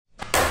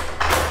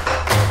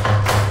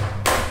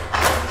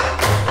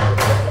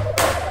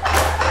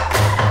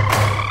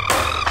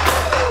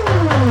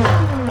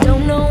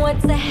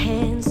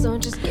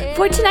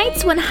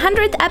tonight's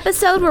 100th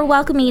episode, we're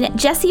welcoming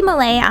Jessi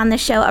Malay on the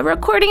show, a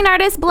recording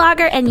artist,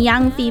 blogger, and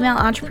young female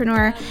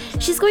entrepreneur.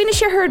 She's going to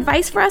share her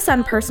advice for us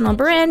on personal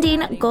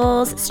branding,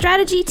 goals,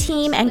 strategy,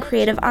 team, and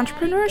creative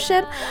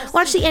entrepreneurship.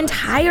 Watch the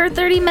entire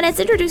 30 minutes,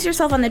 introduce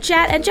yourself on the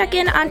chat, and check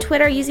in on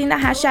Twitter using the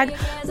hashtag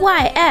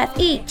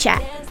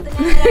YFEChat.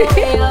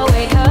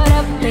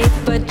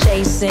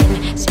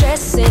 Chasing,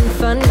 stressing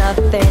for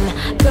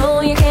nothing.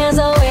 Throw your cares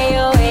away,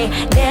 away.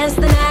 Dance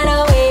the night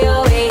away,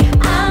 away.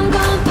 I'm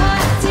gonna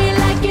party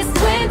like it's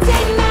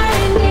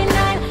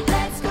 2099.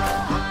 Let's go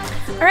on.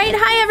 All right,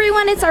 hi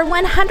everyone. It's our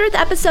 100th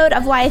episode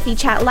of YFE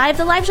Chat Live,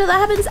 the live show that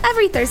happens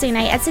every Thursday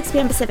night at 6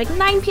 p.m. Pacific,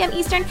 9 p.m.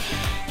 Eastern,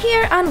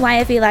 here on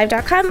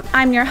YFELive.com.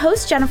 I'm your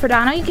host, Jennifer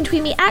Dono. You can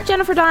tweet me at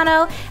Jennifer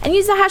Dono and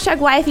use the hashtag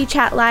YFE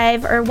Chat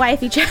Live or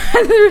YFE Chat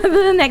for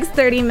the next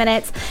 30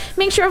 minutes.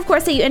 Make sure, of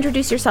course, that you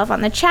introduce yourself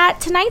on the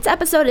chat. Tonight's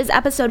episode is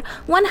episode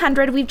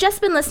 100. We've just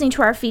been listening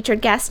to our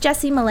featured guest,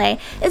 Jessi Malay.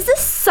 Is this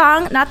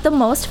song not the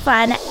most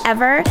fun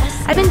ever?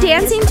 I've been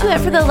dancing to it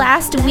for the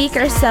last week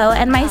or so,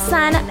 and my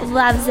son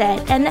loves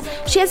it. And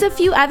she has a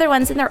few other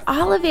ones, and they're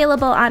all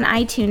available on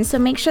iTunes, so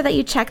make sure that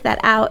you check that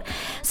out.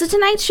 So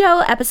tonight's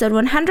show, episode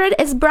 100,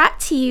 is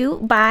brought to you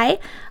by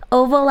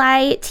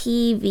Ovaleye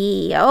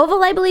TV.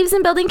 Ovaleye believes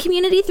in building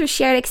community through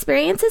shared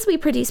experiences. We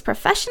produce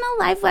professional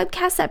live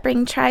webcasts that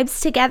bring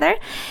tribes together.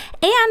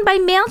 And by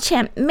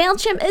MailChimp.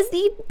 MailChimp is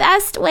the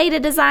best way to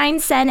design,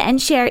 send, and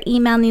share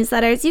email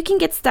newsletters. You can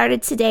get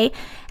started today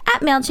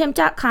at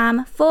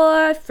MailChimp.com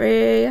for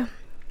free.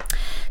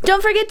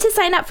 Don't forget to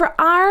sign up for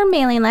our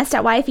mailing list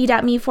at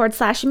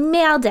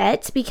yfe.me/mailed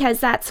it,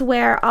 because that's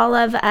where all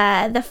of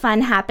the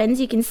fun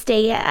happens. You can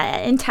stay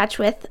in touch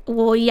with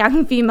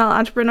young female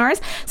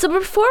entrepreneurs. So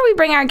before we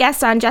bring our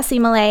guest on, Jessi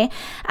Malay,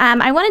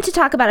 I wanted to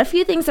talk about a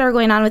few things that are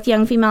going on with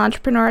young female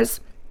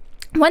entrepreneurs.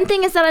 One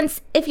thing is that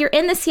if you're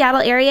in the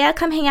Seattle area,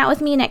 come hang out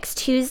with me next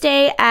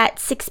Tuesday at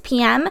 6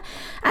 p.m.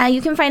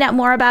 You can find out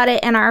more about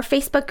it in our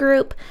Facebook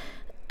group.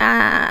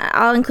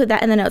 I'll include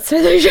that in the notes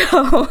for the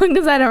show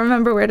because I don't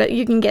remember where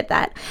you can get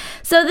that.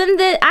 So then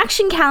the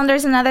action calendar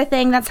is another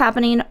thing that's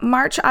happening.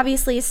 March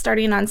obviously is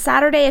starting on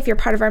Saturday. If you're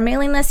part of our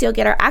mailing list, you'll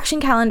get our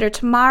action calendar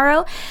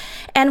tomorrow,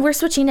 and we're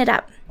switching it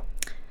up.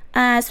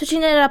 A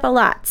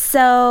lot.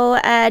 So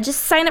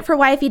just sign up for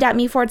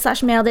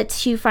yfe.me/mailed it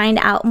to find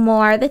out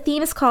more. The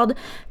theme is called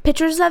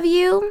Pictures of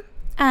You.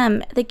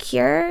 The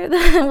Cure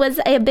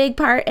was a big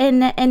part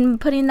in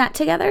putting that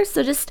together,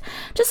 so just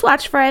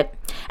watch for it.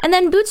 And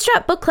then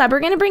Bootstrap Book Club, we're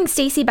going to bring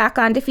Stacy back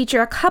on to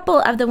feature a couple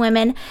of the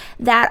women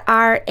that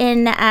are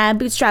in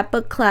Bootstrap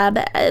Book Club.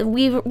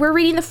 We're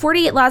reading the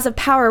 48 Laws of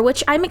Power,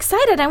 which I'm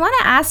excited. I want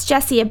to ask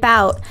Jessi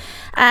about.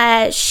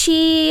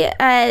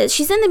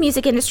 She's in the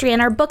music industry,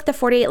 and our book, The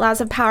 48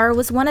 Laws of Power,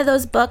 was one of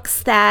those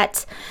books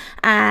that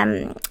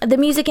the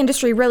music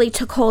industry really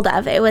took hold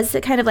of. It was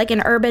kind of like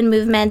an urban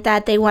movement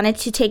that they wanted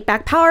to take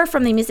back power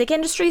from the music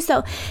industry.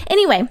 So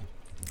anyway,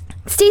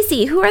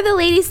 Stacy, who are the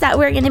ladies that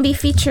we're going to be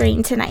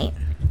featuring tonight?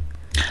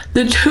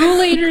 The two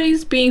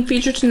ladies being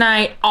featured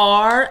tonight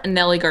are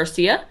Nelly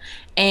Garcia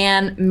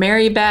and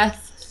Mary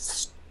Beth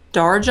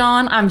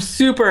Starjohn. I'm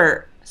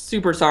super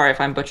sorry if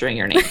I'm butchering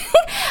your name.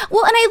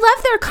 Well, and I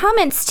love their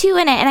comments too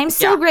in it, and I'm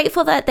so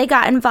grateful that they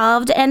got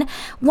involved. And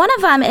one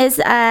of them is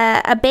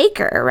a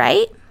baker,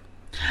 right?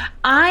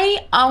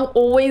 I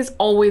always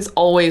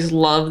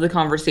love the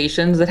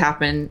conversations that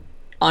happen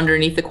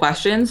underneath the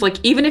questions. Like,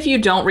 even if you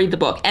don't read the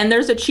book, and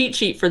there's a cheat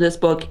sheet for this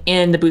book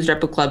in the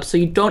Bootstrap Book Club, so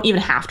you don't even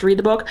have to read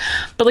the book,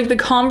 but like the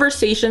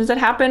conversations that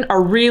happen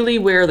are really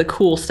where the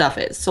cool stuff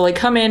is. So like,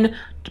 come in,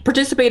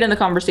 participate in the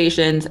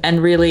conversations,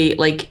 and really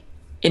like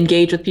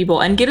engage with people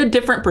and get a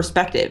different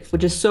perspective,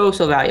 which is so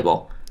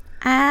valuable.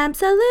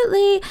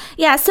 Absolutely.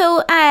 Yeah,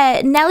 so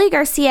Nelly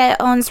Garcia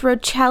owns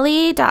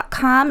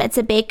Rocelli.com. It's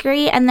a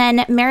bakery. And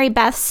then Mary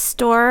Beth's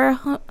store,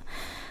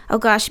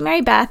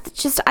 Mary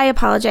Beth, I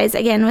apologize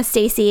again with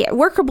Stacy,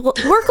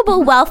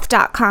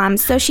 workablewealth.com.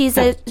 So she's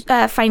a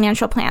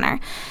financial planner.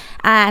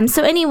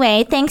 So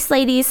anyway, thanks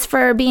ladies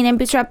for being in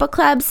Bootstrap Book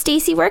Club.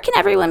 Stacy, where can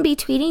everyone be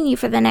tweeting you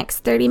for the next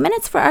 30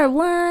 minutes for our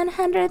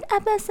 100th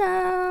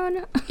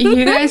episode?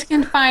 You guys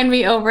can find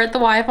me over at the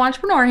YF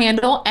Entrepreneur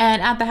handle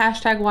and at the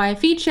hashtag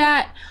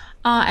YFEChat.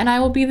 And I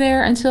will be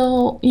there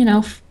until,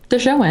 the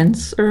show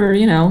ends or,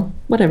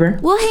 whatever.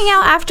 We'll hang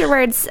out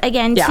afterwards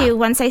again too.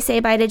 Once I say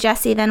bye to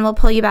Jessi, then we'll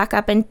pull you back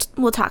up and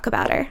we'll talk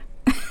about her.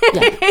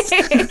 Yes.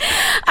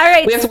 All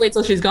right. We have to wait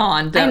till she's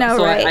gone. I know,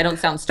 so right? I don't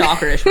sound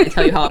stalkerish when I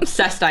tell you how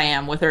obsessed I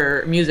am with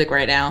her music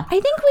right now. I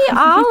think we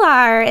all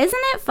are.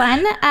 Isn't it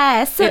fun?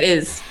 It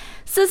is.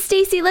 So,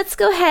 Stacy, let's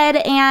go ahead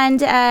and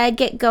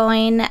get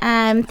going.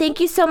 Thank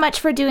you so much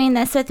for doing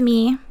this with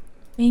me.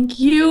 Thank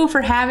you for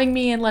having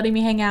me and letting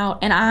me hang out.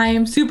 And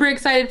I'm super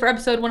excited for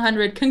episode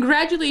 100.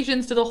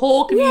 Congratulations to the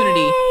whole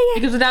community. Yay!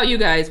 Because without you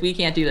guys, we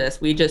can't do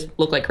this. We just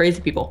look like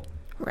crazy people.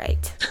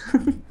 Right.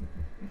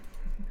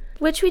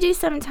 Which we do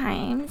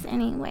sometimes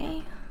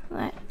anyway.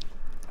 But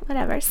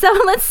whatever. So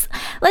let's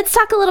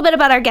talk a little bit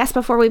about our guest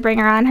before we bring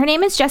her on. Her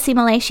name is Jessi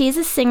Malay. She is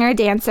a singer,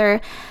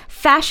 dancer,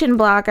 fashion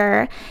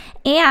blogger,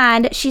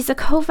 and she's a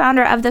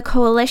co-founder of the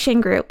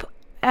Coalition Group.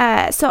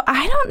 So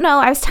I don't know.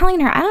 I was telling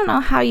her, I don't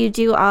know how you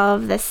do all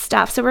of this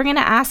stuff. So we're going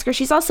to ask her.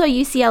 She's also a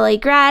UCLA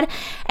grad,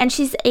 and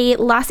she's a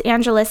Los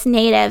Angeles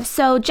native.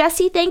 So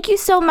Jessi, thank you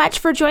so much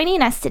for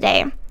joining us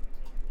today.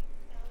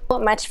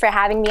 Much for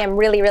having me. I'm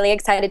really, really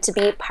excited to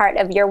be part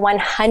of your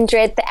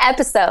 100th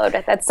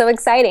episode. That's so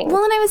exciting.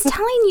 Well, and I was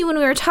telling you when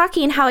we were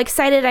talking how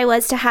excited I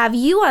was to have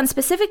you on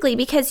specifically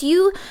because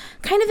you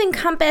kind of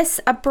encompass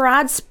a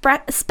broad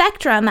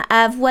spectrum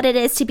of what it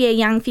is to be a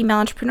young female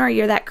entrepreneur.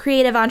 You're that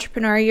creative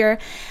entrepreneur. You're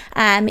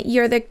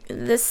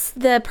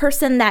the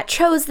person that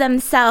chose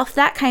themselves,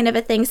 that kind of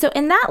a thing. So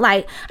in that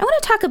light, I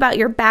want to talk about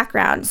your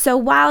background. So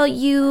while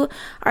you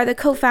are the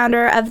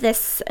co-founder of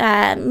this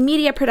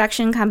media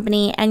production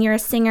company and you're a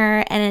singer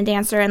and a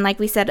dancer, and like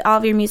we said, all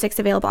of your music's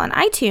available on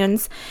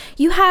iTunes,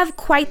 you have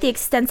quite the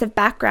extensive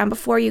background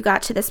before you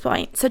got to this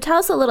point. So tell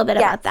us a little bit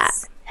about that.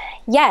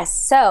 Yes.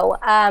 So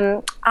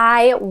I've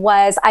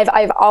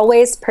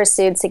always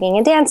pursued singing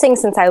and dancing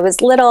since I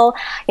was little.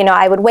 You know,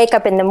 I would wake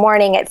up in the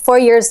morning at 4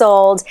 years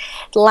old,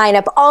 line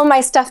up all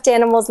my stuffed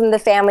animals in the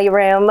family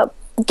room,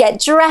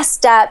 get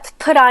dressed up,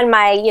 put on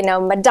my,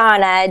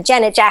 Madonna,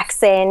 Janet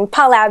Jackson,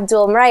 Paula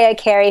Abdul, Mariah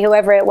Carey,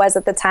 whoever it was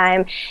at the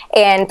time,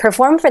 and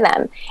perform for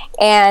them.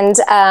 And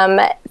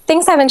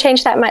things haven't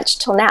changed that much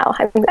till now.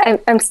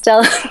 I'm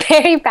still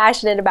very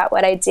passionate about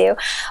what I do.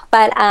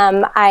 But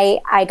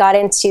I got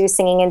into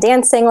singing and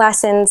dancing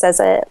lessons as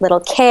a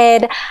little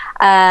kid,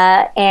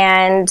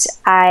 and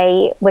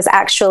I was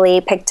actually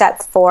picked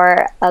up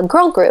for a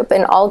girl group,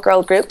 an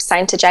all-girl group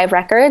signed to Jive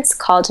Records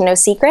called No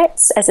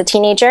Secrets as a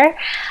teenager.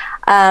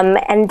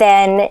 And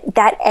then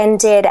that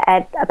ended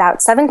at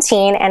about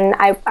 17, and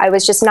I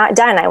was just not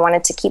done. I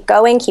wanted to keep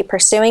going, keep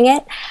pursuing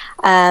it.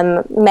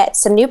 Met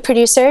some new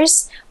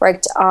producers,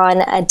 worked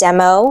on a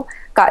demo,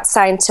 got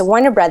signed to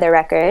Warner Brother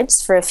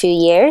Records for a few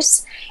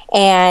years.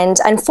 And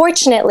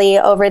unfortunately,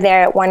 over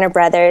there at Warner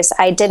Brothers,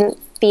 I didn't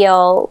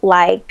feel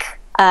like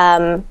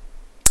I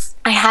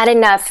had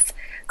enough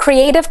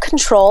creative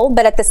control,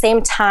 but at the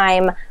same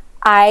time,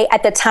 I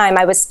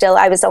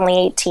was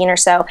only 18 or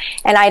so,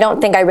 and I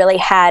don't think I really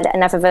had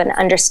enough of an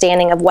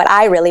understanding of what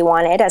I really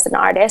wanted as an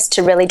artist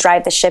to really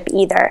drive the ship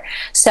either.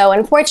 So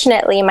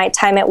unfortunately, my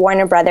time at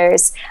Warner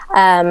Brothers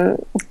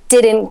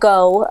didn't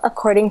go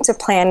according to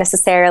plan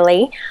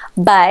necessarily,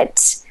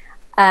 but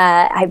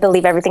I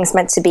believe everything's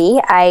meant to be.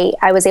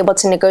 I was able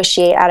to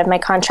negotiate out of my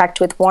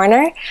contract with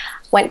Warner,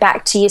 went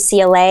back to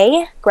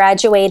UCLA,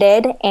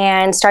 graduated,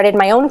 and started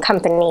my own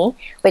company,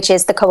 which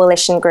is the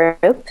Coalition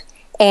Group.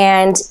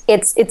 And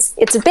it's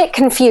a bit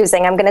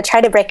confusing. I'm going to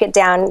try to break it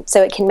down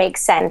so it can make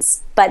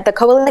sense. But the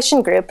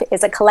Coalition Group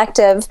is a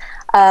collective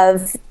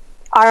of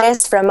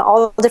artists from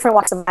all different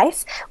walks of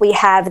life. We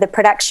have the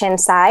production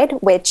side,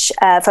 which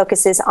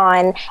focuses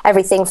on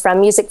everything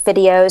from music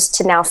videos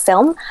to now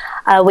film.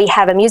 We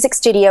have a music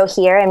studio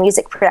here, a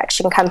music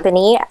production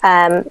company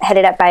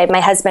headed up by my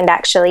husband,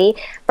 actually,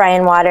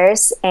 Brian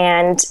Waters.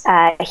 And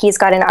he's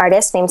got an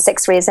artist named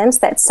 6 Reasons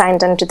that's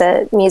signed under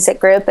the music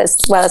group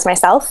as well as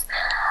myself.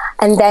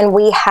 And then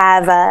we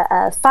have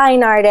a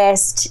fine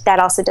artist that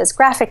also does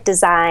graphic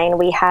design.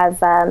 We have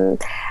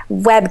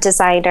web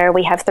designer.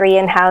 We have 3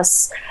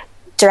 in-house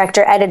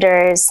director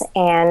editors,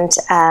 and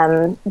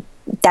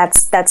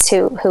that's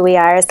who we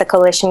are as the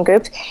Coalition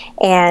Group.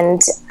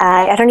 And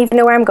I don't even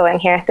know where I'm going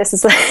here. This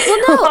is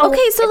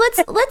okay. So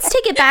let's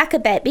take it back a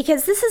bit,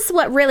 because this is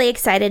what really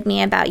excited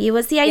me about you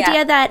was the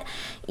idea that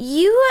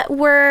you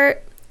were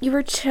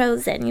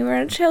chosen. You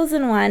were a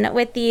chosen one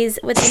with these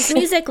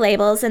music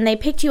labels, and they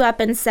picked you up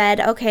and said,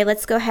 okay,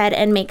 let's go ahead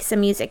and make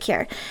some music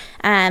here.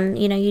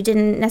 You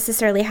didn't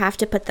necessarily have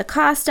to put the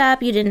cost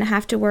up. You didn't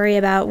have to worry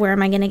about where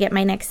am I going to get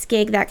my next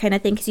gig, that kind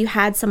of thing, because you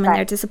had someone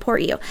there to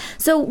support you.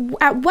 So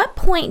at what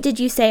point did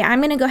you say, I'm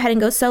going to go ahead and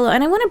go solo?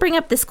 And I want to bring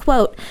up this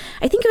quote.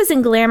 I think it was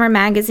in Glamour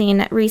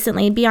magazine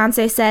recently.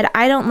 Beyonce said,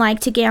 I don't like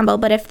to gamble,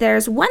 but if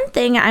there's one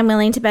thing I'm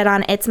willing to bet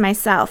on, it's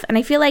myself. And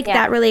I feel like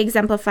that really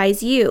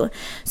exemplifies you.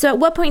 So at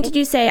what point did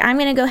you say, I'm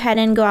going to go ahead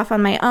and go off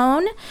on my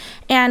own?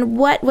 And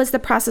what was the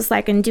process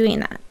like in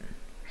doing that?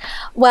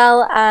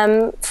 Well,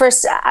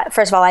 first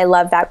of all, I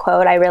love that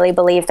quote. I really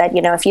believe that,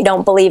 if you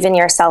don't believe in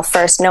yourself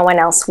first, no one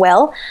else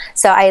will.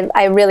 So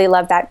I really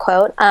love that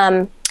quote.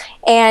 And,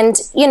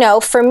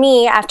 for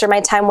me, after my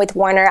time with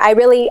Warner, I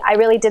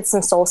really did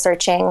some soul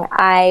searching.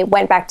 I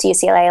went back to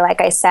UCLA, like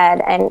I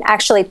said, and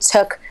actually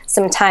took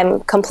some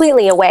time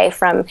completely away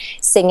from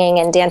singing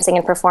and dancing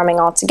and performing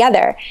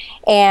altogether.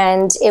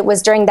 And it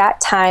was during that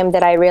time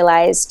that I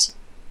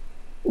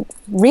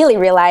really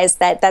realized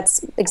that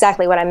that's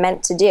exactly what I'm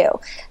meant to do.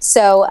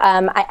 So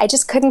I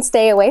just couldn't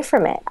stay away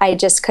from it. I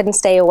just couldn't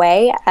stay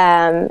away.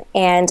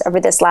 And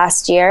over this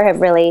last year, I've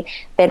really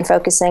been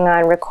focusing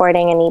on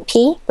recording an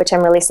EP, which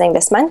I'm releasing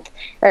this month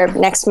or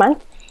next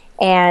month.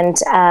 And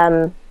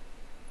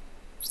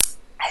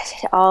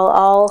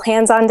all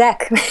hands on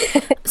deck.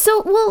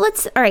 So,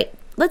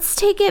 let's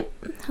take it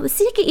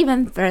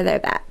even further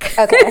back.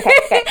 Okay.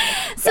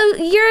 So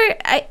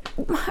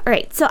all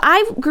right, so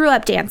I grew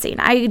up dancing.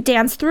 I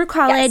danced through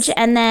college, Yes.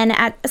 and then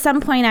at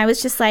some point I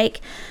was just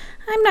like,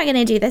 I'm not going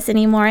to do this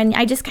anymore. And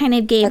I just kind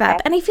of gave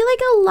up. And I feel like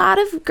a lot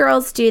of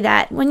girls do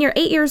that. When you're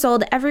 8 years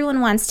old,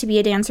 everyone wants to be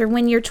a dancer.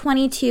 When you're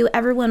 22,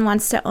 everyone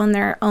wants to own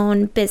their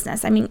own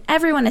business. I mean,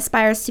 everyone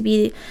aspires to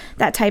be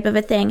that type of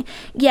a thing.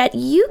 Yet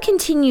you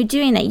continue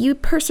doing it. You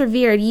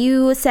persevered.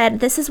 You said,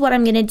 this is what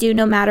I'm going to do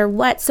no matter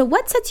what. So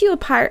what sets you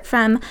apart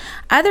from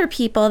other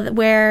people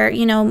where,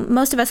 you know,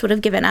 most of us would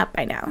have given up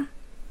by now?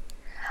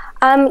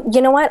 You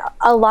know what?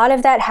 A lot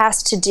of that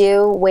has to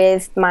do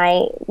with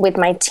my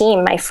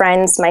team, my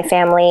friends, my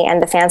family,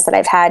 and the fans that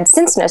I've had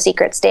since No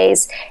Secrets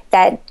days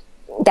that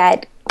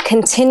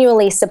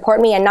continually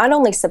support me, and not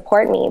only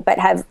support me, but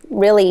have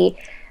really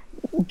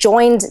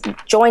joined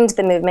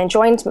the movement,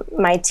 joined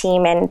my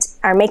team, and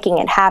are making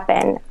it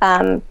happen.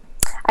 I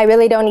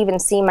really don't even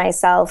see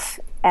myself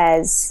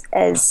as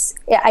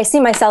I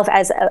see myself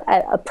as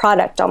a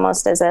product,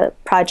 almost as a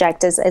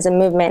project, as a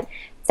movement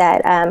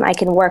that I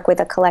can work with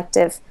a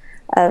collective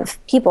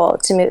of people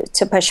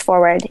to push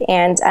forward.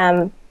 And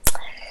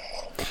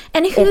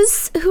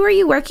who are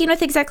you working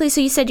with exactly?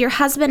 So you said your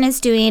husband is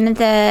doing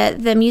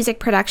the music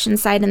production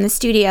side in the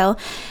studio,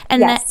 and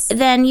yes.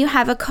 Then you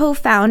have a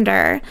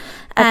co-founder.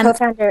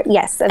 Co-founder,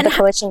 yes, of the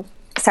coalition.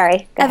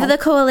 Sorry, go ahead. Of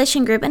the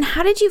coalition group. And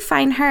how did you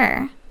find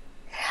her?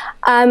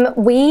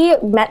 We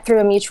met through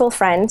a mutual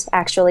friend,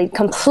 actually,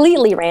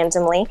 completely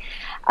randomly,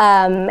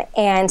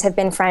 and have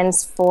been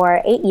friends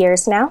for 8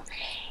 years now.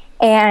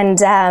 And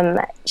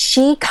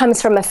she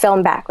comes from a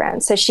film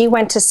background. So she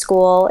went to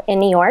school in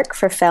New York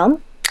for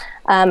film.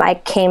 I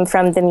came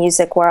from the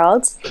music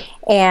world,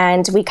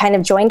 and we kind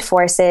of joined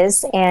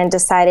forces and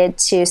decided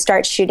to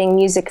start shooting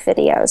music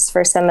videos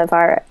for some of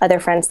our other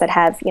friends that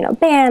have, you know,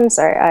 bands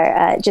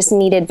or just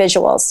needed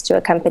visuals to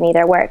accompany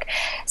their work.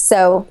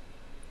 So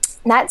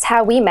that's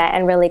how we met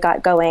and really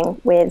got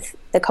going with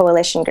the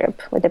coalition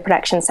group, with the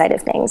production side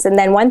of things. And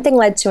then one thing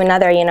led to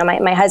another. You know,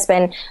 my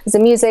husband was a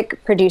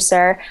music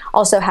producer,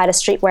 also had a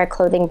streetwear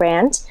clothing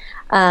brand.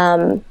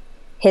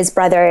 His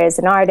brother is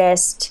an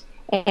artist,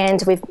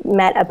 and we've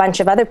met a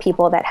bunch of other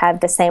people that have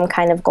the same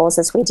kind of goals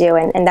as we do.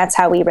 And that's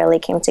how we really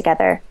came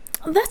together.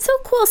 Oh, that's so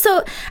cool.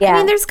 So, yeah. I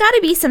mean, there's got to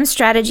be some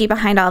strategy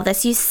behind all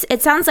this.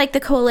 It sounds like the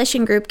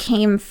coalition group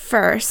came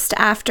first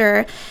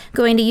after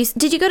going to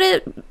Did you go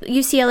to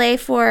UCLA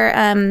for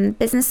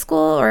business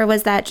school, or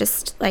was that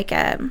just like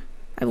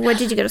what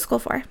did you go to school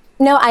for?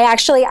 No,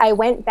 I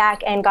went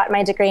back and got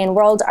my degree in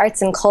world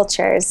arts and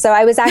cultures. So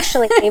I was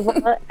actually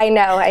able. I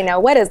know.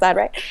 What is that,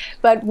 right?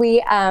 But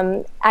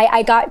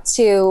I got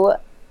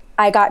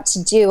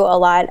to do a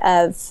lot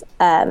of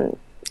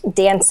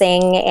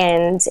dancing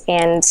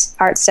and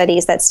art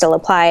studies that still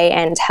apply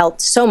and helped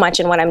so much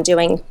in what I'm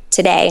doing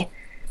today.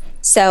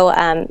 So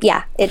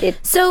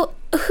So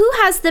who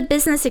has the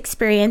business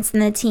experience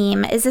in the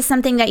team? Is this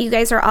something that you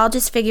guys are all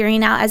just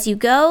figuring out as you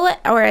go,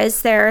 or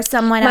is there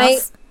someone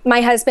else?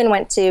 My husband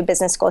went to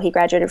business school. He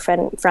graduated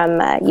from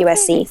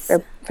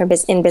USC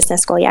in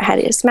business school. Yeah, had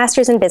his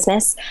master's in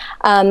business.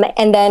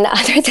 And then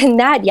other than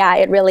that, yeah,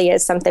 it really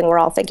is something we're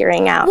all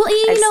figuring out. Well,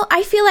 you know,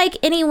 I feel like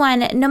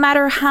anyone, no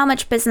matter how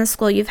much business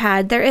school you've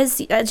had, there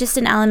is just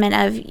an element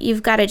of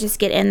you've got to just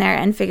get in there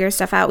and figure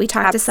stuff out. We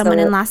talked to someone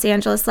in Los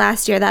Angeles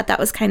last year that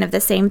was kind of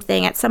the same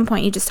thing. At some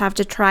point, you just have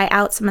to try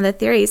out some of the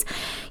theories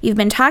you've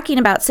been talking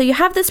about. So you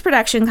have this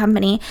production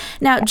company.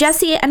 Now,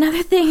 Jessi,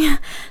 another thing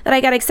that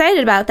I got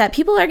excited about that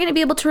people are going to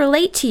be able to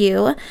relate to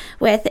you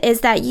with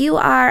is that you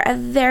are a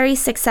very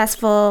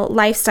successful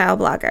lifestyle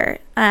blogger.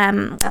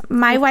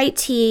 My White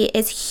Tea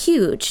is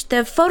huge.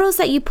 The photos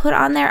that you put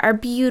on there are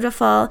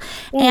beautiful.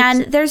 Thanks.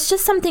 And there's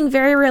just something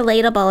very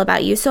relatable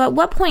about you. So at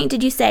what point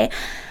did you say,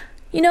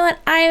 you know what,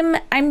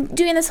 I'm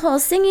doing this whole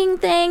singing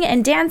thing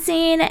and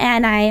dancing,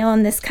 and I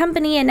own this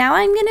company, and now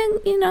I'm gonna,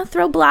 you know,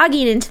 throw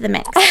blogging into the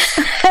mix?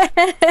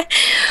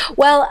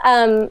 Well,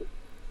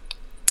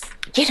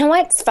 you know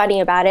what's funny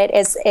about it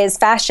is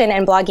fashion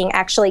and blogging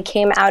actually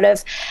came out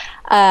of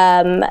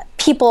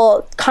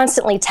people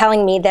constantly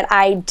telling me that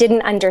I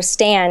didn't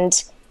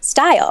understand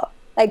style.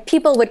 Like,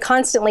 people would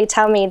constantly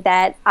tell me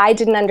that I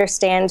didn't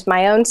understand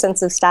my own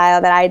sense of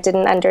style, that I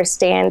didn't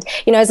understand,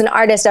 you know, as an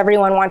artist,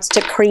 everyone wants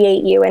to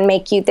create you and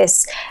make you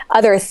this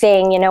other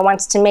thing, you know,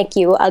 wants to make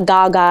you a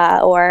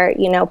Gaga or,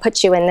 you know,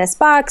 put you in this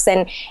box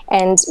and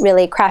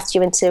really craft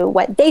you into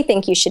what they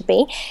think you should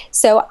be.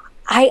 So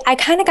I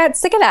kind of got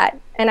sick of that.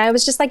 And I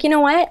was just like, you know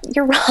what?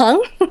 You're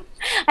wrong.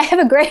 I have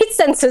a great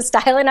sense of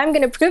style, and I'm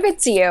going to prove it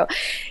to you.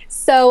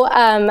 So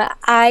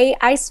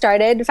I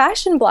started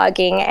fashion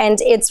blogging, and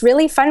it's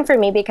really fun for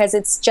me because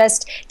it's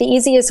just the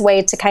easiest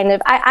way to kind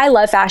of, I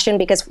love fashion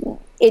because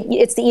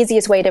it's the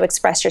easiest way to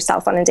express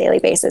yourself on a daily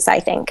basis, I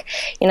think.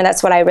 You know,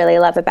 that's what I really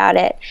love about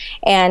it.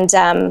 And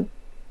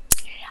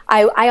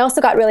I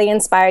also got really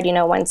inspired, you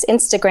know, once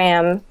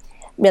Instagram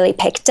really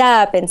picked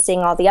up and seeing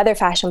all the other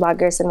fashion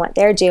bloggers and what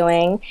they're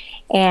doing.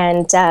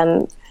 And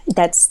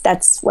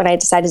that's when I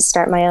decided to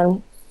start my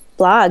own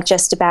blog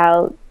just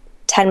about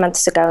 10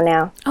 months ago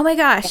now. Oh my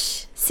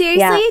gosh.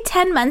 Seriously?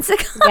 10 months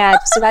ago? Yeah,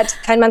 just about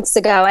 10 months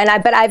ago. And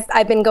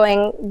I've been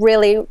going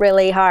really,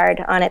 really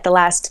hard on it the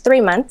last 3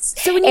 months.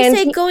 So when you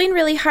say going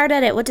really hard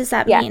at it, what does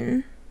that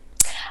mean?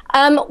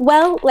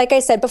 Well, like I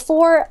said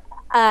before,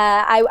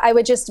 I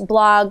would just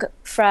blog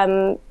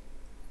from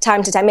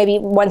time to time, maybe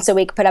once a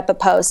week, put up a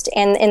post.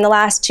 And in the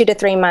last 2 to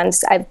 3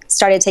 months, I've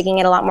started taking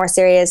it a lot more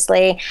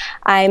seriously.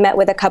 I met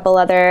with a couple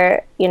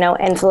other,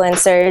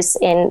 influencers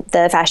in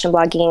the fashion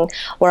blogging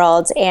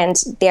world, and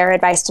their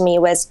advice to me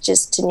was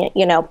just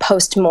to,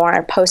 post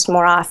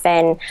more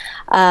often,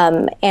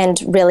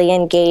 and really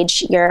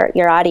engage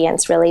your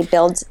audience, really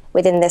build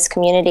within this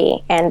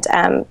community. And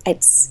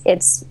it's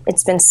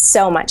been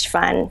so much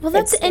fun. Well,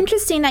 that's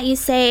interesting that you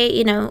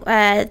say,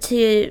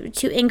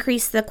 to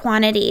increase the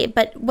quantity,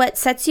 but what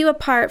sets you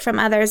apart from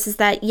others is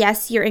that,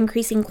 yes, you're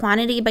increasing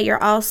quantity, but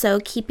you're also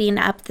keeping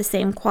up the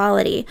same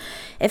quality,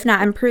 if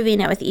not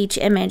improving it with each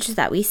image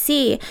that we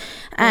see.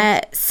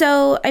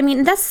 So, I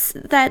mean,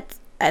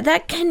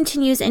 that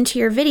continues into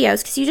your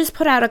videos, because you just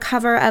put out a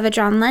cover of a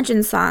John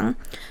Legend song.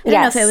 I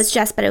don't know if it was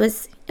just, but it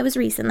was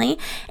recently.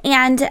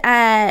 And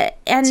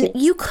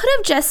you could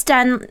have just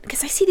done,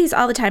 because I see these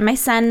all the time. My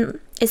son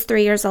is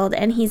 3 years old,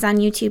 and he's on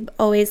YouTube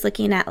always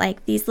looking at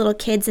like these little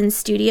kids in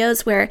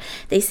studios where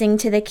they sing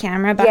to the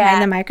camera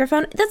behind the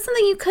microphone. That's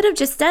something you could have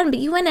just done,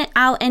 but you went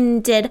out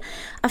and did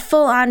a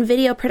full-on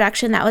video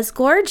production that was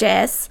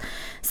gorgeous.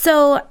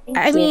 So,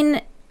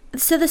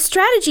 so the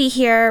strategy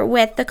here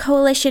with the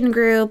coalition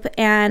group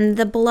and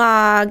the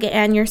blog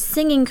and your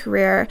singing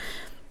career,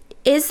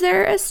 is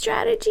there a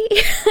strategy?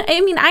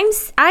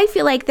 I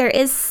feel like there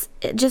is,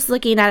 just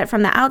looking at it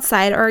from the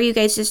outside, or are you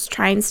guys just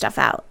trying stuff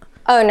out?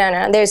 Oh,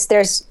 no.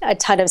 There's a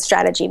ton of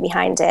strategy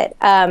behind it.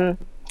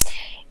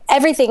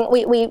 Everything,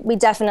 we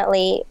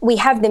definitely, we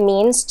have the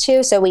means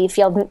to, so we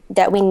feel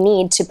that we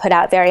need to put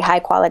out very high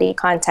quality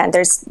content.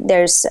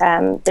 There's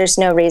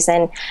no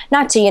reason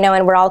not to,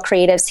 and we're all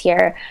creatives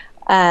here.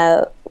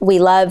 We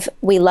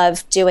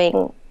love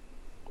doing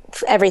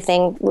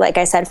everything, like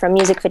I said, from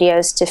music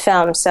videos to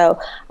film. So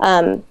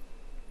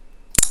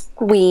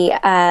we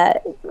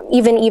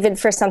even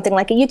for something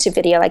like a YouTube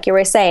video, like you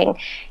were saying,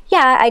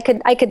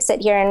 I could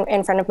sit here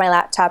in front of my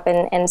laptop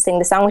and sing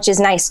the song, which is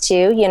nice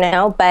too,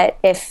 but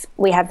if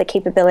we have the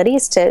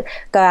capabilities to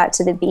go out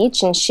to the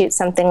beach and shoot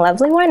something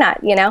lovely, why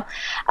not,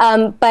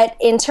 but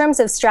in terms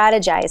of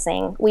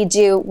strategizing, we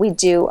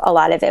do a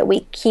lot of it.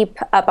 We keep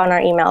up on our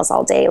emails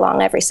all day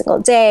long, every single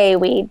day.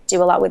 We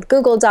do a lot with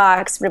Google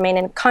Docs, remain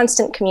in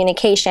constant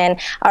communication.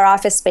 Our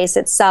office space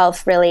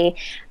itself really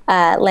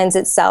lends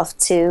itself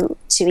to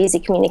easy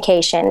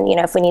communication.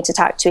 If we need to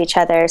talk to each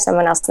other,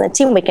 someone else on the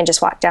team, we can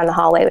just walk down the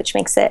hallway, which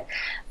makes it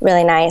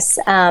really nice.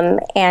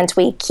 And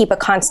we keep a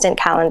constant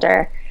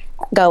calendar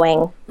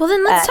going. Well,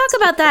 then let's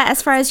talk about that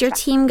as far as your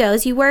team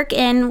goes. You work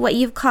in what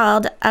you've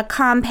called a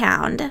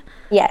compound.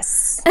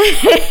 Yes.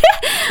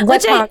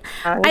 Which I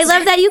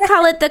love that you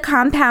call it the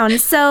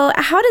compound. So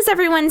how does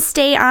everyone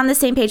stay on the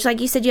same page? Like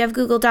you said, you have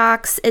Google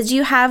Docs. Do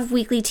you have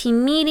weekly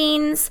team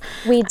meetings?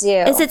 We do.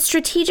 Is it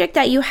strategic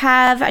that you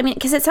have,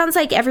 because it sounds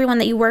like everyone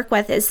that you work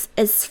with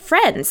is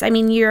friends.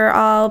 You're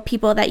all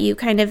people that you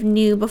kind of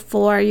knew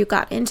before you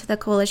got into the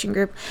coalition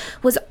group.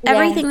 Was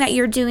everything that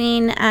you're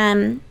doing,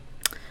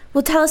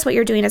 well, tell us what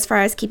you're doing as far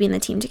as keeping the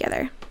team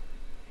together.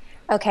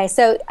 Okay,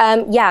 so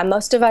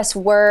most of us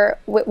we're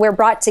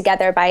brought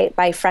together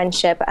by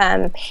friendship,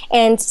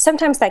 and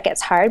sometimes that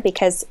gets hard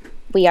because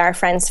we are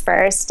friends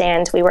first,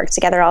 and we work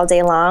together all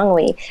day long.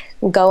 We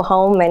go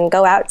home and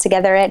go out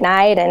together at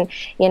night, and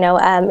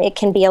it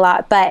can be a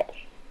lot. But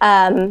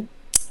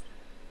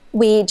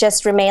we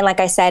just remain, like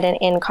I said,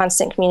 in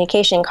constant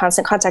communication,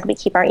 constant contact. We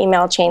keep our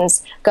email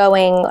chains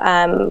going.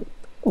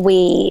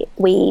 We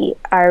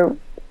are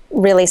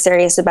really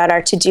serious about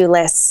our to-do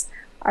lists,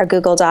 our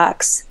Google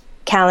Docs,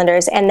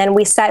 calendars, and then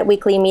we set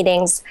weekly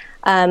meetings,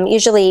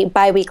 usually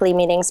bi-weekly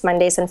meetings,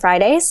 Mondays and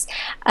Fridays,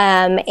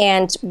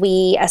 and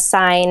we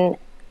assign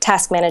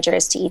task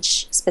managers to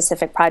each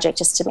specific project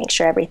just to make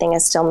sure everything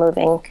is still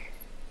moving.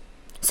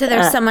 So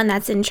there's someone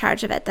that's in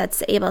charge of it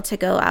that's able to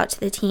go out to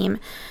the team.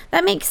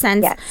 That makes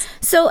sense. Yes.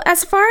 So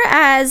as far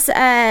as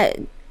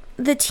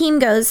the team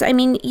goes,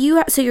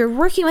 so you're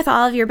working with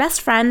all of your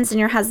best friends and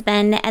your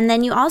husband, and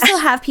then you also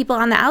have people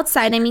on the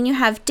outside. You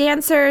have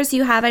dancers,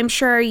 I'm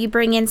sure you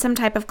bring in some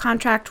type of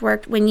contract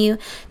work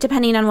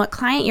depending on what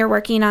client you're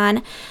working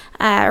on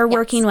or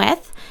working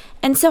with.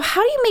 And so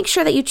how do you make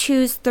sure that you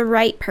choose the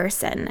right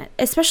person,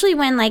 especially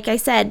when, like I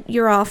said,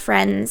 you're all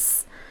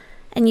friends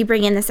and you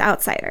bring in this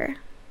outsider?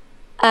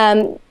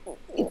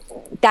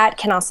 That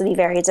can also be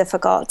very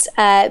difficult.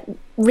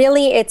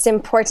 Really, it's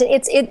important.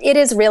 It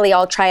is really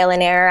all trial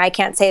and error. I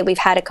can't say we've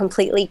had a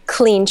completely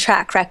clean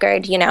track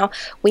record.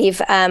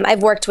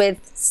 I've worked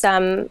with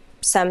some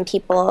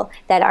people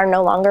that are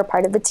no longer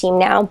part of the team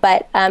now,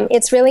 but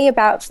it's really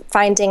about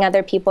finding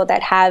other people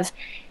that have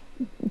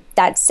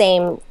that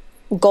same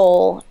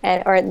goal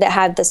or that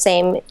have the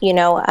same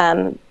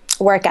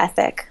work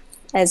ethic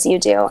as you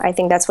do. I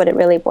think that's what it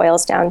really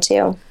boils down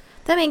to.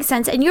 That makes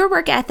sense. And your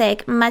work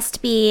ethic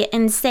must be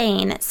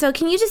insane. So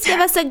can you just give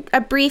us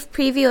a brief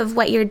preview of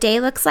what your day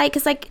looks like?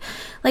 Because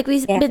like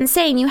we've been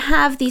saying, you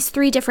have these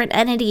 3 different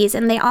entities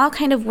and they all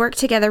kind of work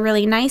together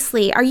really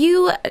nicely. Are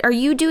you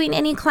doing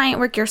any client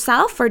work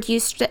yourself, or do you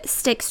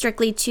stick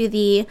strictly to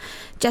the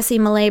Jessi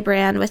Malay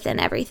brand within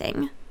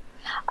everything?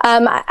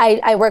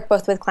 I work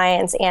both with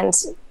clients and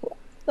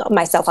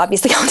myself,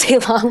 obviously, all day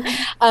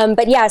long.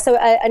 But yeah, so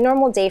a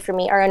normal day for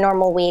me, or a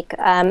normal week,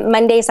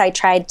 Mondays I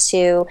tried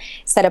to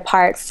set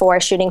apart for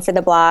shooting for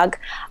the blog.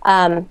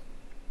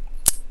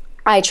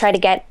 I try to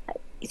get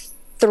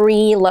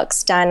 3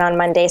 looks done on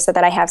Monday so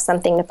that I have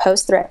something to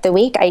post throughout the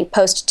week. I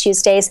post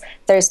Tuesdays,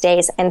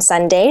 Thursdays, and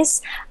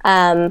Sundays.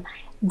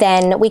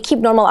 Then we keep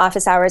normal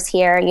office hours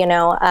here.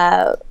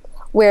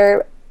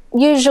 We're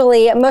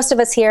usually, most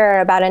of us here are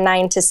about a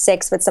 9 to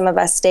 6, but some of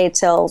us stay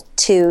till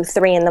 2,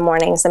 3 in the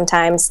morning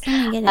sometimes. Oh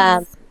my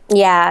goodness.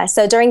 Yeah.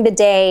 So during the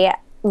day,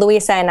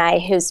 Louisa and I,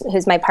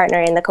 who's my partner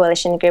in the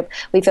coalition group,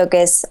 we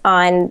focus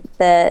on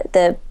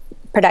the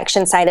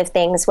production side of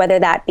things, whether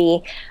that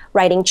be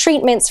writing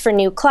treatments for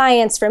new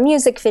clients for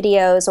music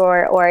videos,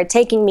 or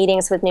taking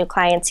meetings with new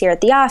clients here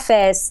at the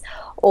office,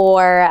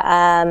 or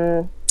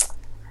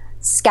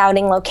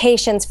scouting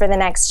locations for the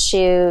next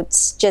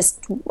shoot,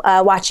 just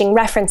watching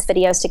reference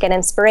videos to get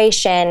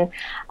inspiration.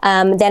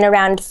 Then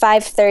around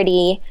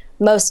 5:30,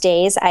 most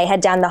days, I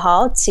head down the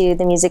hall to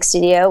the music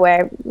studio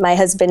where my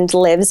husband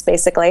lives,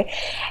 basically.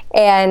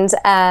 And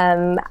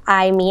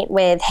I meet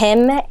with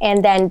him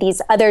and then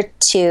these other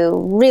 2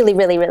 really,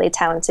 really, really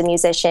talented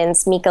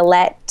musicians, Mika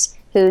Lett,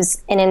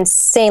 who's an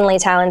insanely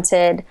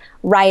talented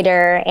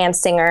writer and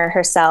singer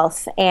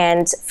herself,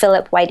 and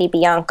Philip Whitey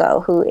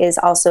Bianco, who is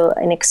also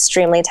an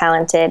extremely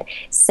talented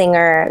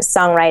singer,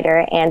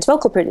 songwriter, and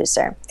vocal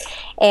producer.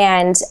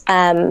 And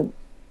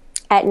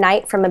at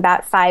night from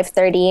about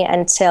 5:30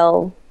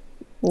 until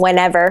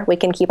whenever we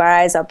can keep our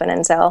eyes open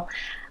until,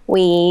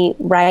 we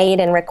write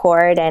and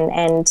record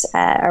and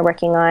are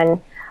working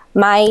on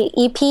my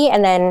EP,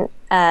 and then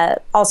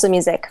also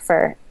music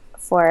for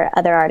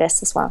other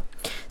artists as well.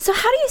 So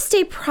how do you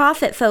stay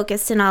profit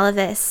focused in all of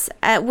this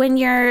when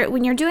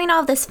you're doing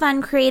all this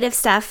fun creative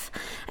stuff?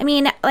 I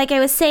mean, like I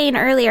was saying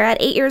earlier, at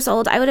 8 years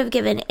old, I would have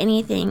given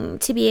anything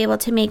to be able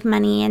to make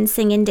money and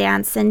sing and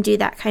dance and do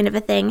that kind of a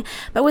thing.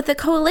 But with the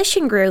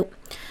coalition group,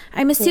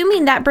 I'm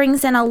assuming that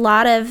brings in a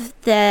lot of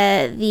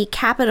the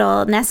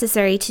capital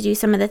necessary to do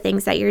some of the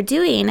things that you're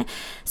doing.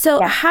 So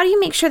how do you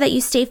make sure that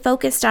you stay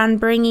focused on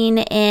bringing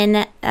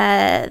in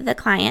the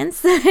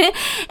clients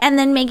and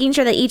then making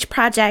sure that each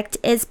project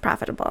is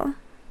profitable?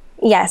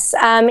 Yes,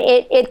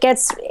 it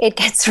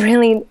gets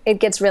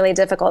really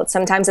difficult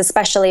sometimes,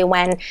 especially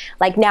when,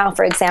 like now,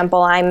 for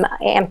example, I'm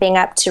amping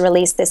up to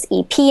release this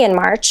EP in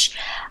March.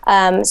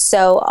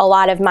 So a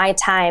lot of my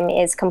time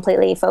is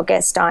completely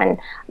focused on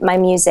my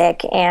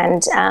music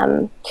and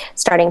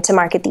starting to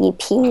market the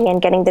EP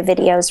and getting the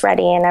videos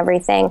ready and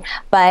everything.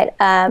 But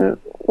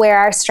where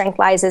our strength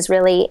lies is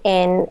really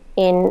in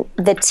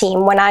the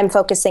team. When I'm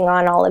focusing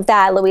on all of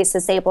that, Louise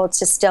is able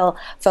to still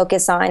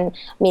focus on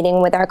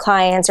meeting with our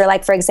clients. Or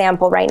like, for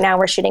example, right now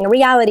we're shooting a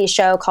reality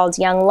show called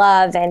Young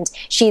Love, and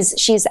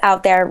she's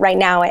out there right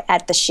now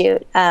at the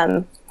shoot.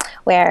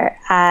 Where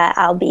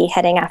I'll be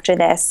heading after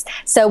this.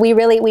 So we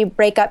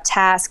break up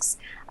tasks.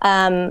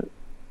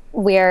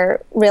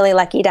 We're really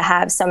lucky to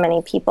have so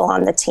many people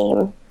on the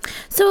team.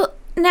 So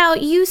now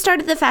you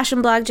started the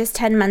fashion blog just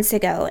 10 months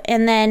ago,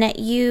 and then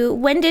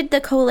when did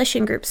the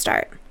coalition group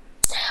start?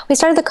 We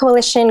started the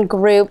coalition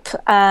group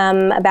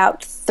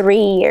about 3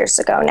 years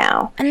ago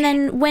now. And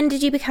then when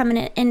did you become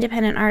an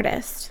independent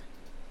artist?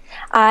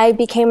 I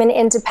became an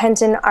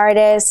independent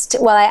artist.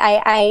 Well,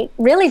 I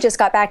really just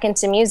got back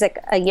into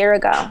music a year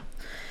ago.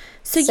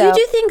 So you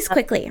do things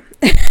quickly.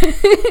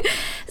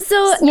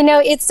 So,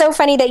 it's so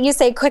funny that you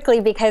say quickly,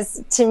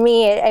 because to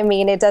me,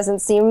 it doesn't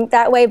seem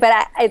that way,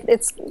 but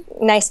it's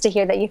nice to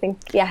hear that you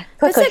think, quickly.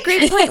 That's a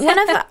great point.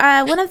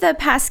 One of the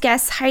past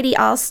guests, Heidi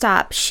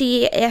Allstop,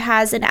 she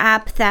has an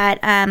app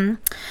that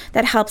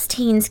helps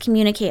teens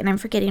communicate, and I'm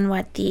forgetting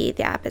what the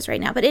app is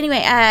right now. But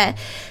anyway,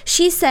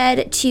 she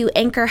said to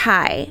anchor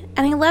high,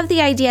 and I love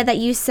the idea that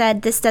you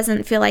said this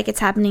doesn't feel like it's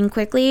happening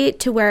quickly,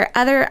 to where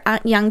other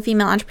young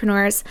female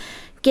entrepreneurs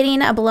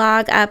getting a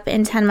blog up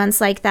in 10 months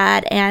like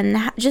that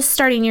and just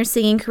starting your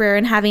singing career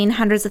and having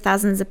hundreds of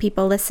thousands of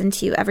people listen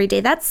to you every day.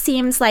 That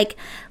seems like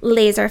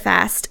laser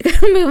fast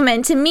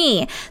movement to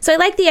me. So I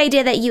like the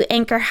idea that you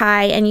anchor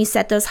high and you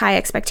set those high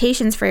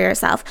expectations for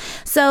yourself.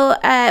 So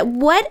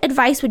what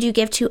advice would you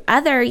give to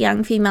other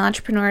young female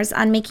entrepreneurs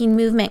on making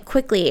movement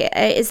quickly?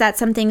 Is that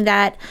something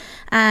that,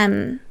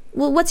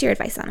 what's your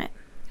advice on it?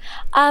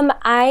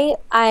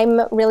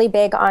 I'm really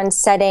big on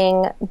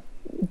setting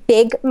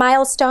big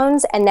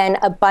milestones and then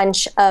a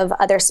bunch of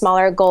other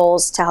smaller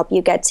goals to help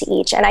you get to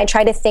each. And I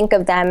try to think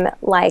of them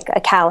like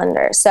a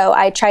calendar. So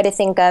I try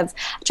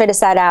to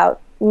set out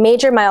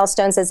major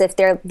milestones as if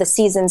they're the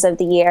seasons of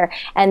the year,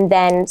 and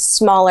then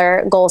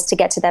smaller goals to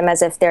get to them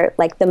as if they're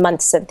like the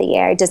months of the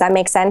year. Does that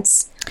make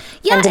sense?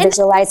 Yeah, and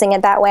visualizing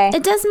it that way.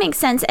 It does make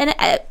sense. And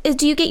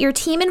do you get your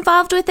team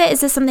involved with it?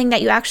 Is this something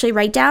that you actually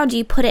write down? Do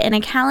you put it in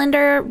a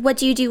calendar? What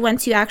do you do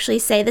once you actually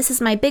say, this is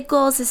my big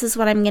goals, this is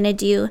what I'm going to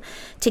do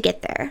to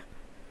get there?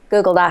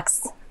 Google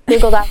Docs.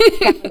 Google Docs.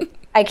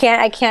 I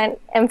can't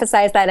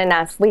emphasize that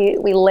enough. We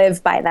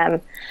live by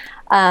them.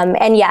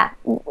 And yeah,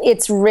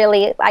 it's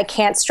really, I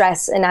can't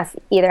stress enough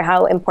either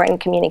how important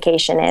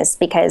communication is,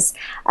 because,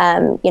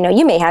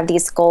 you may have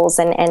these goals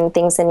and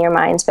things in your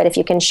mind, but if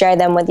you can share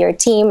them with your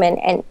team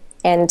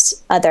and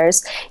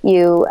others,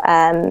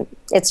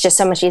 it's just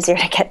so much easier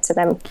to get to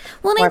them.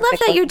 Well, and I love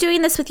that you're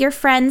doing this with your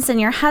friends and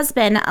your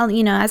husband,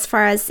 as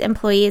far as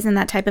employees and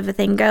that type of a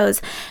thing goes.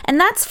 And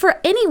that's for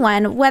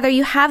anyone, whether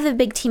you have a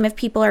big team of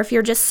people or if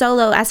you're just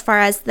solo as far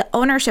as the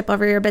ownership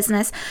over your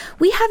business.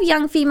 We have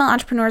young female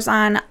entrepreneurs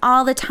on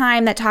all the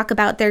time that talk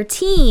about their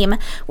team,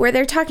 where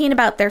they're talking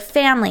about their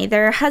family,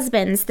 their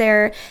husbands,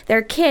 their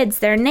kids,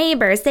 their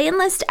neighbors. They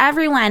enlist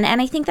everyone.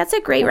 And I think that's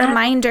a great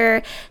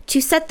reminder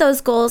to set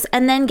those goals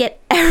and then get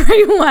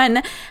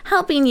everyone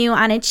helping you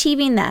on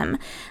achieving them.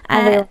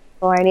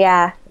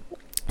 Yeah.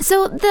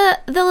 So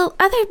the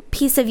other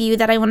piece of you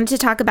that I wanted to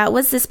talk about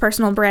was this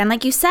personal brand.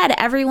 Like you said,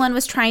 everyone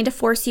was trying to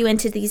force you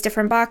into these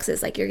different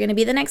boxes. Like, you're going to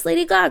be the next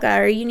Lady Gaga,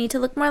 or you need to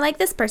look more like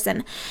this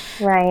person.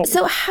 Right.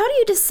 So how do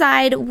you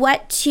decide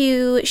what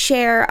to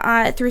share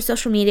through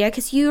social media?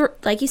 Because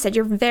like you said,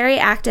 you're very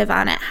active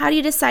on it. How do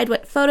you decide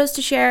what photos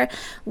to share,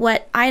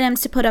 what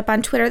items to put up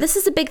on Twitter? This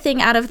is a big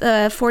thing out of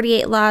the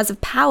 48 Laws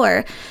of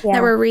Power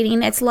that we're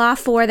reading. It's Law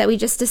 4 that we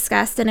just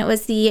discussed, and it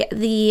was the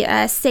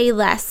Say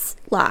Less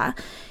law.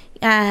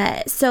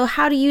 So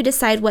how do you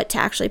decide what to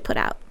actually put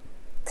out?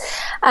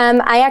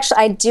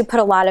 I do put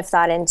a lot of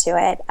thought into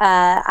it.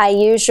 I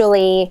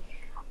usually,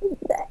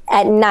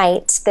 at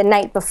night, the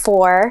night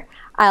before,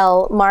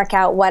 I'll mark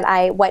out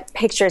what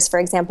pictures, for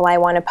example, I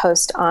want to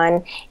post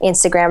on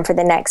Instagram for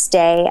the next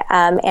day.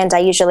 And I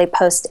usually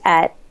post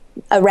at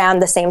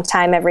around the same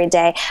time every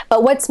day.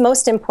 But what's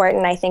most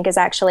important, I think, is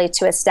actually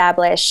to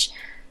establish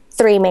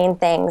three main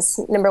things.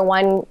 Number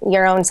one,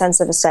 your own sense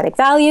of aesthetic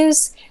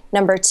values.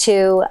 Number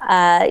two,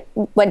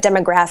 what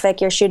demographic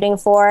you're shooting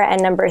for.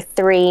 And number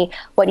three,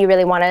 what you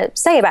really want to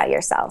say about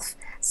yourself.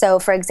 So,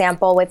 for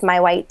example, with my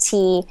white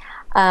tee,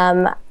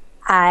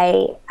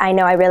 I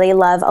know I really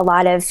love a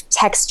lot of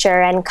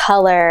texture and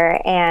color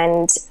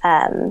and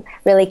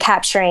really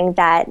capturing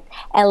that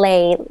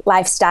LA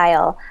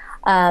lifestyle.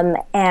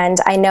 And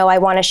I know I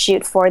want to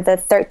shoot for the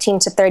 13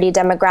 to 30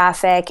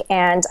 demographic,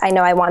 and I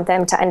know I want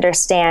them to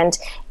understand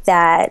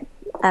that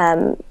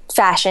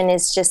fashion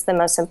is just the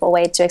most simple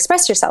way to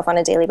express yourself on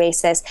a daily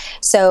basis.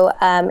 So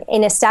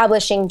in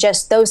establishing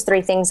just those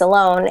three things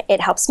alone,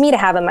 it helps me to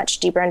have a much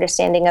deeper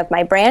understanding of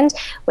my brand,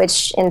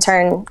 which in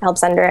turn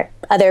helps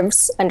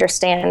others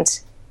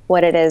understand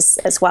what it is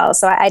as well.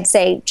 So I'd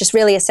say just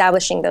really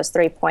establishing those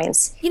 3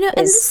 points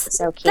is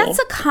so key. That's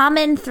a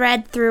common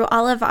thread through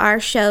all of our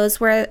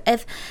shows, where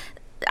if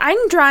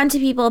I'm drawn to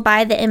people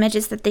by the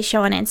images that they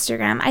show on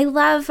Instagram.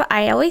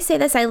 I always say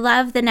this, I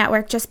love the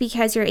network just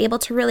because you're able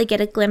to really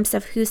get a glimpse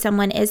of who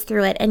someone is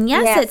through it. And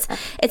yes,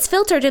 it's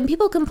filtered, and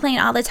people complain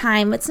all the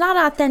time. It's not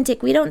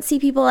authentic. We don't see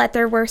people at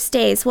their worst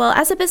days. Well,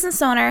 as a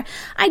business owner,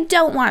 I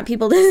don't want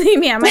people to see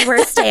me at my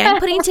worst day. I'm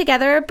putting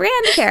together a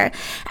brand here.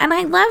 And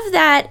I love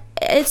that.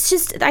 It's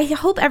just, I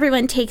hope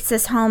everyone takes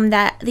this home,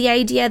 that the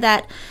idea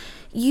that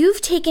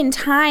you've taken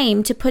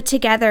time to put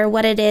together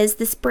what it is,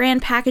 this brand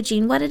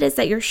packaging, what it is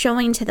that you're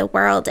showing to the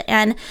world.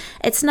 And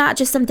it's not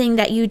just something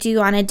that you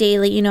do on a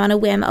daily, on a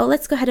whim, oh,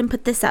 let's go ahead and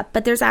put this up,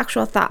 but there's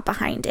actual thought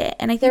behind it.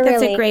 And I think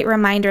that's a great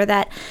reminder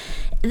that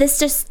this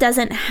just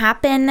doesn't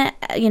happen.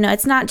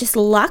 It's not just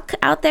luck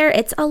out there.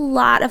 It's a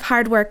lot of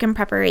hard work and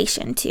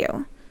preparation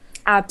too.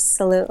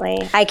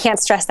 Absolutely. I can't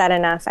stress that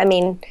enough. I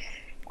mean,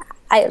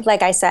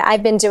 like I said,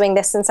 I've been doing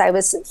this since I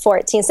was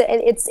 14. So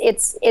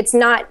it's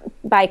not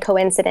by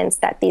coincidence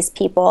that these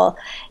people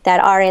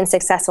that are in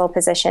successful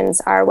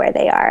positions are where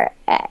they are.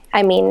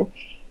 I mean,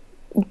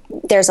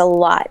 there's a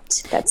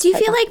lot. Do you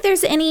feel like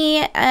there's any,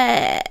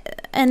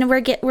 and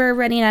we're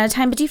running out of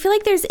time, but do you feel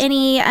like there's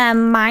any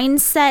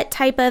mindset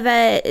type of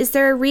is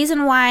there a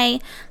reason why,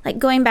 like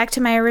going back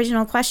to my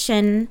original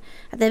question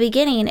at the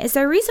beginning, is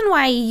there a reason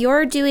why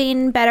you're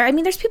doing better? I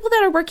mean, there's people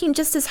that are working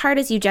just as hard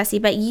as you,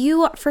 Jessi, but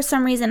you, for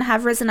some reason,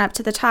 have risen up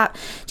to the top.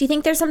 Do you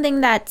think there's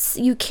something that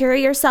you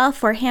carry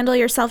yourself or handle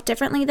yourself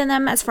differently than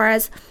them, as far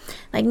as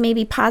like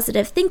maybe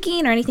positive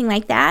thinking or anything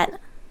like that?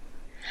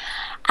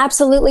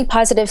 Absolutely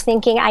positive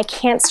thinking. I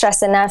can't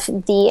stress enough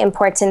the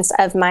importance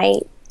of my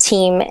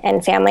team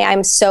and family.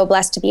 I'm so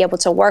blessed to be able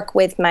to work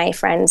with my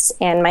friends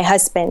and my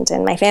husband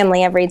and my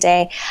family every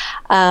day.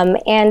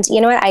 And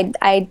you know what?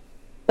 I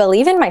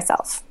believe in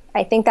myself.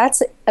 I think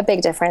that's a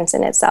big difference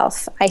in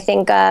itself. I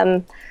think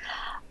a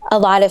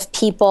lot of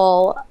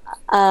people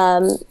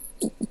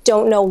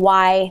don't know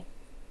why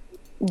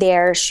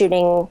they're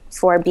shooting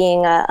for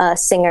being a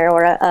singer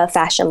or a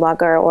fashion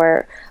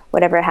blogger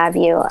whatever have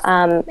you.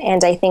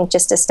 And I think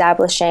just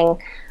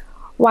establishing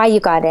why you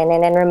got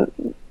in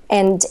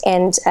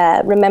and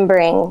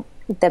remembering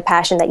the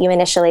passion that you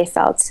initially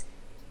felt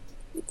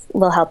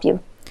will help you.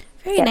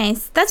 Very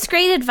nice. That's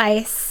great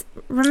advice.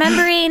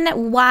 Remembering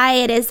why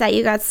it is that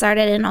you got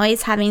started and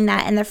always having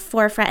that in the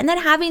forefront, and then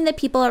having the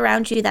people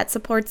around you that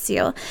supports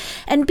you,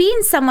 and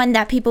being someone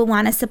that people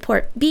want to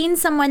support, being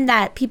someone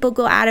that people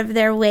go out of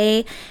their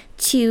way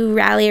to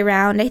rally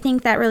around. I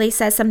think that really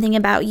says something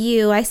about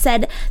you. I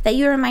said that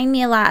you remind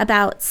me a lot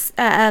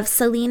of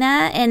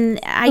Selena, and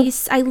I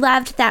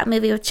loved that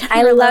movie with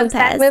Jennifer Lopez. I loved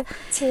that movie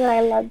too. I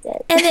loved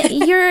it. And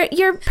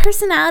your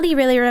personality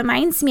really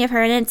reminds me of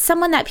her, and it's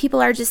someone that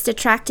people are just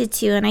attracted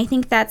to. And I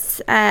think that's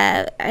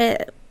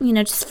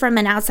just from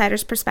an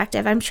outsider's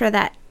perspective, I'm sure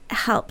that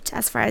helped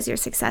as far as your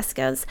success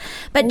goes.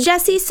 But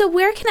Jessi, so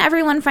where can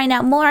everyone find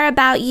out more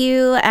about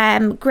you?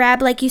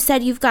 Grab, like you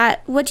said, you've got,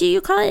 what do you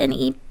call it, an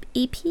EP?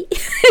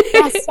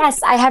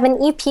 Yes. I have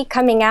an EP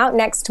coming out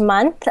next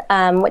month,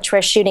 which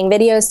we're shooting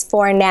videos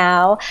for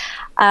now.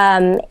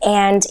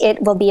 And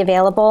it will be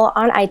available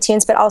on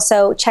iTunes, but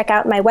also check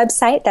out my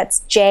website. That's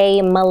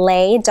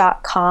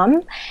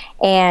jmalay.com.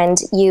 And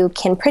you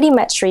can pretty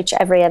much reach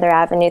every other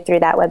avenue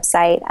through that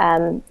website.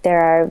 There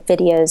are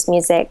videos,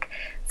 music,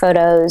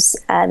 photos,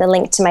 the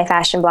link to my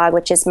fashion blog,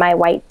 which is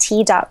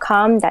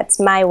mywhitety.com. That's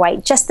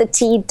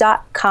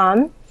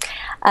mywhite.com.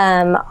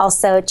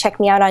 Also check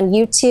me out on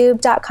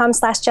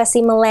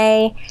youtube.com/Jessi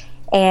Malay,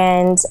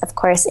 and of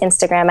course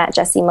Instagram at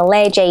Jessi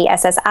Malay,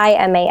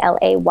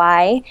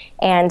 JESSIMALAY,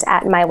 and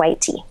at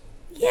mywhitety.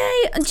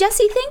 Yay.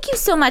 Jessi, thank you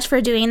so much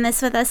for doing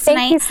this with us tonight.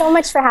 Thank you so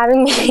much for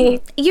having me.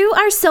 You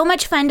are so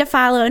much fun to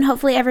follow, and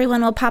hopefully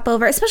everyone will pop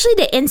over, especially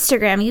to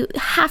Instagram. You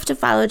have to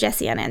follow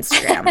Jessi on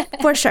Instagram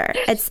for sure.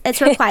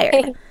 It's required.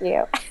 Thank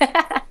you.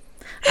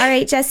 All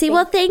right, Jessi.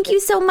 Well, thank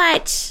you so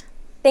much.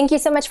 Thank you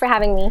so much for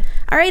having me.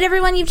 All right,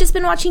 everyone, you've just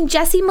been watching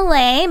Jessi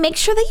Malay. Make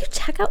sure that you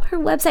check out her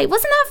website.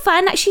 Wasn't that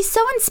fun? She's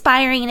so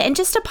inspiring and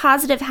just a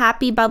positive,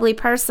 happy, bubbly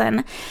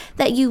person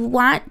that you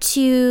want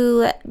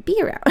to be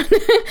around,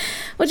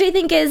 which I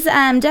think is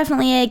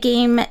definitely a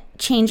game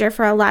changer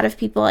for a lot of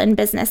people in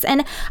business.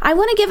 And I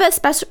want to give a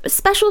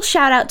special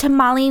shout out to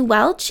Molly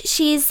Welch.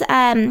 She's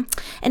an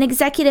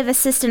executive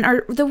assistant,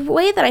 or the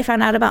way that I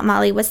found out about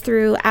Molly was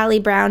through Allie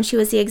Brown. She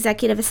was the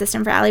executive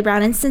assistant for Allie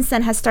Brown, and since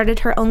then has started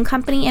her own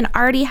company and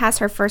already has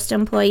her first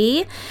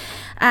employee.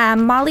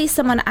 Molly's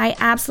someone I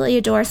absolutely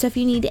adore. So if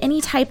you need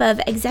any type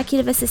of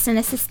executive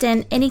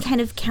assistant, any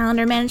kind of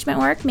calendar management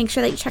work, make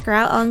sure that you check her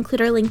out. I'll include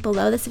her link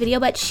below this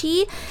video, but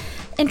she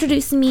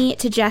introduced me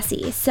to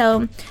Jessi.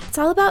 So it's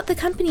all about the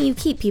company you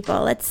keep,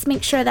 people. Let's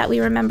make sure that we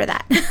remember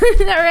that.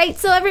 All right.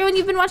 So everyone,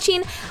 you've been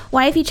watching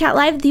YFE Chat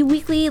Live, the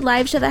weekly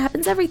live show that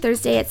happens every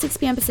Thursday at 6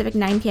 p.m. Pacific,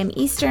 9 p.m.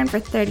 Eastern for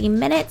 30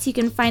 minutes. You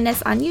can find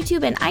us on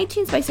YouTube and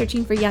iTunes by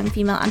searching for Young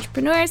Female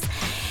Entrepreneurs.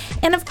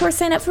 And of course,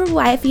 sign up for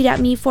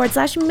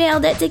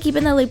YFE.me/mailed it to keep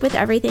in the loop with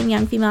everything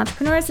Young Female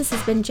Entrepreneurs. This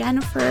has been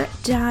Jennifer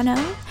Dono.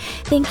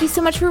 Thank you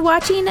so much for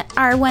watching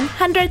our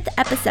 100th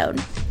episode.